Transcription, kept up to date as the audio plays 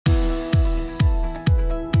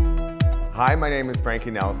Hi, my name is Frankie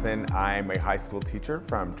Nelson. I'm a high school teacher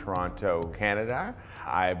from Toronto, Canada.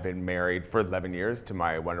 I've been married for 11 years to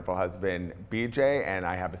my wonderful husband, BJ, and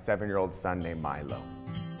I have a 7-year-old son named Milo.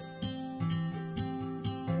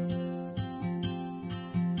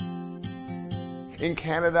 In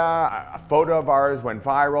Canada, a photo of ours went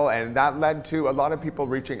viral, and that led to a lot of people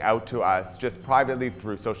reaching out to us just privately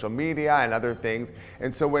through social media and other things.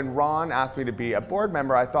 And so when Ron asked me to be a board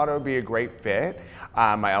member, I thought it would be a great fit.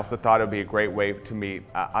 I also thought it would be a great way to meet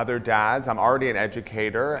other dads. I'm already an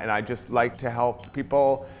educator, and I just like to help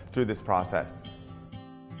people through this process.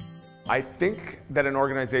 I think that an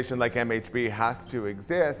organization like MHB has to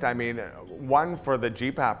exist. I mean, one, for the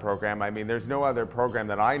GPAP program. I mean, there's no other program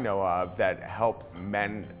that I know of that helps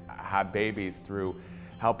men have babies through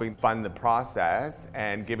helping fund the process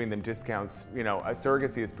and giving them discounts. You know, a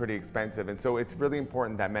surrogacy is pretty expensive, and so it's really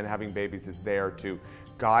important that men having babies is there to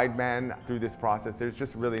guide men through this process. There's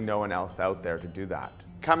just really no one else out there to do that.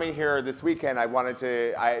 Coming here this weekend,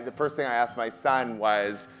 the first thing I asked my son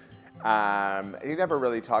was, he never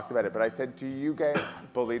really talks about it, but I said, do you get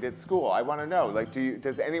bullied at school? I want to know, like,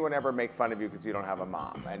 does anyone ever make fun of you because you don't have a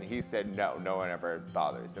mom? And he said, no one ever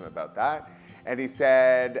bothers him about that. And he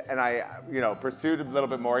said, and I, pursued a little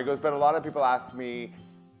bit more. He goes, but a lot of people ask me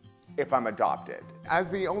if I'm adopted.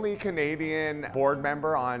 As the only Canadian board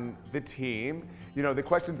member on the team, the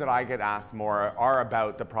questions that I get asked more are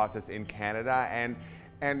about the process in Canada, and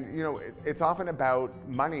it's often about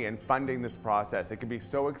money and funding this process. It can be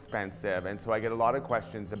so expensive, and so I get a lot of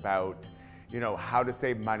questions about, how to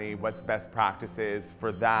save money, what's best practices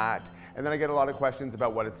for that, and then I get a lot of questions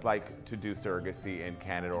about what it's like to do surrogacy in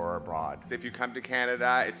Canada or abroad. If you come to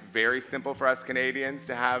Canada, it's very simple for us Canadians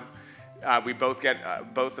to have, we both get,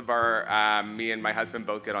 me and my husband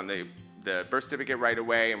both get on the birth certificate right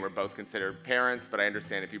away, and we're both considered parents, but I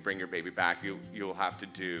understand if you bring your baby back, you'll have to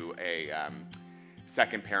do a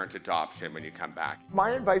second parent adoption when you come back.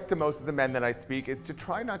 My advice to most of the men that I speak is to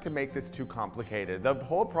try not to make this too complicated. The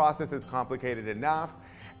whole process is complicated enough,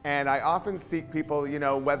 and I often seek people,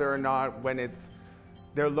 whether or not when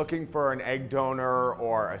they're looking for an egg donor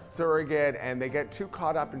or a surrogate, and they get too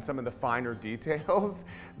caught up in some of the finer details,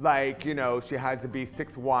 like, she had to be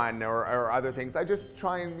 6'1" or other things. I just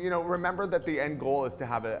try and, remember that the end goal is to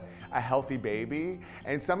have a healthy baby.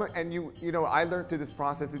 And I learned through this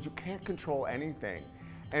process is you can't control anything.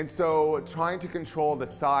 And so trying to control the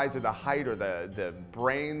size or the height or the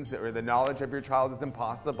brains or the knowledge of your child is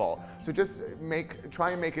impossible. So just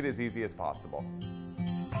try and make it as easy as possible.